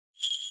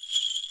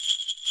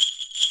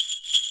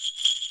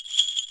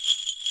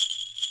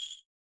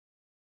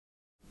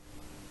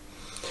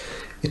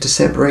It's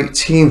December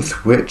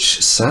 18th, which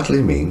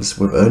sadly means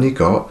we've only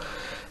got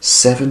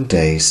 7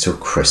 days till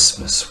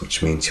Christmas,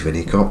 which means you've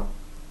only got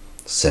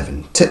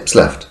 7 tips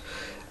left.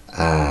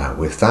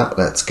 With that,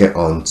 let's get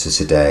on to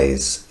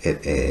today's.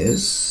 It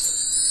is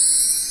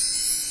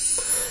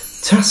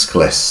task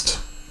list.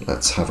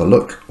 Let's have a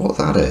look what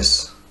that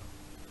is.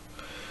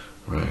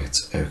 Right,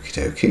 okie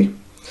dokie.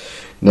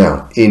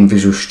 Now, in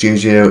Visual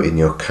Studio, in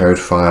your code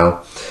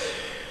file,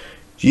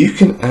 you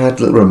can add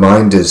little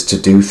reminders to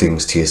do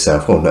things to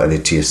yourself, well, not only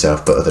to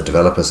yourself, but other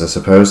developers, I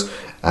suppose.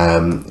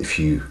 If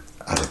you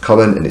add a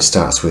comment and it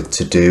starts with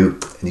to do,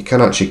 and you can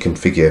actually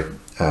configure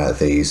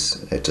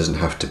these. It doesn't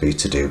have to be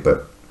to do,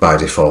 but by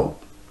default,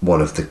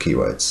 one of the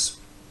keywords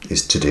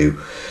is to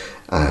do.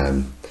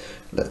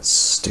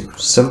 Let's do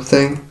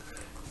something,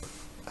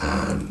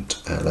 and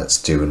let's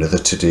do another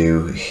to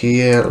do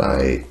here,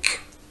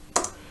 like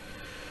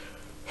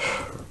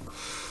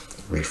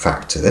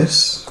refactor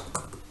this.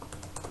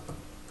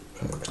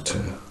 To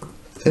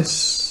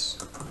this.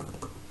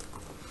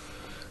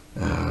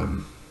 I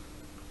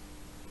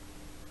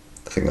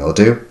think that'll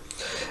do.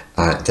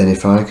 Then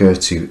if I go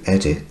to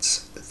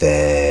edit,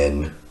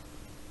 then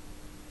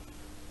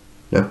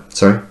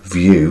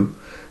view,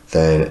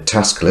 then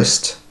task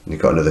list, and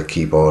you've got another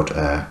keyboard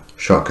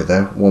shortcut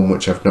there, one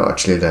which I've not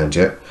actually learned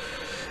yet.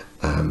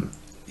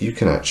 You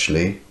can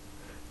actually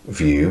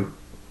view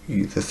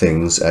the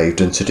things you've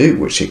done to do,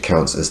 which it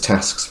counts as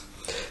tasks.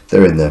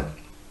 They're in there.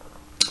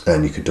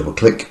 And you can double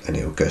click and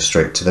it will go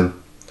straight to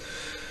them.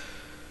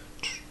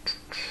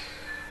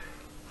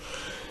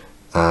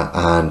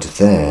 And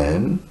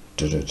then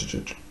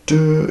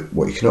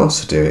what you can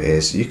also do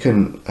is you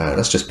can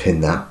let's just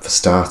pin that for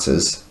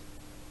starters.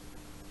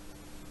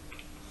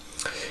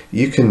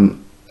 You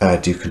can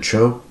do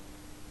Control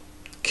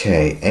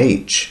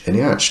KH and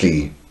it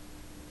actually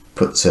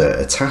puts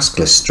a task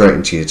list straight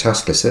into your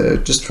task list.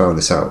 Just found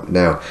this out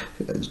now.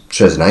 It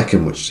shows an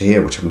icon which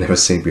I've never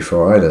seen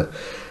before either.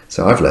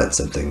 So I've learned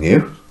something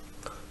new,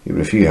 even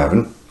if you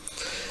haven't.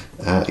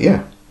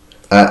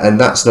 And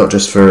that's not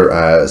just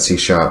for C#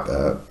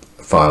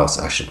 files,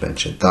 I should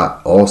mention.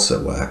 That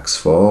also works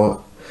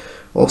for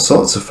all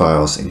sorts of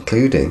files,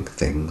 including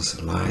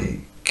things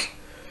like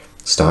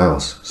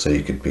styles. So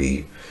you could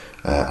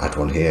add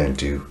one here and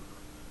do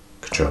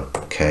Control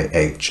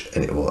KH,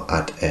 and it will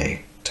add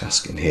a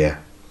task in here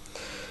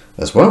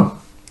as well.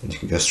 And you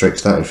can go straight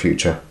to that in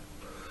future.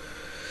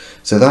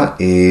 So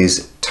that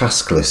is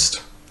task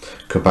list.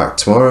 Come back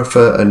tomorrow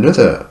for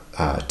another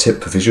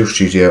tip for Visual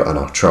Studio, and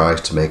I'll try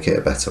to make it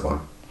a better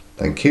one.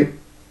 Thank you.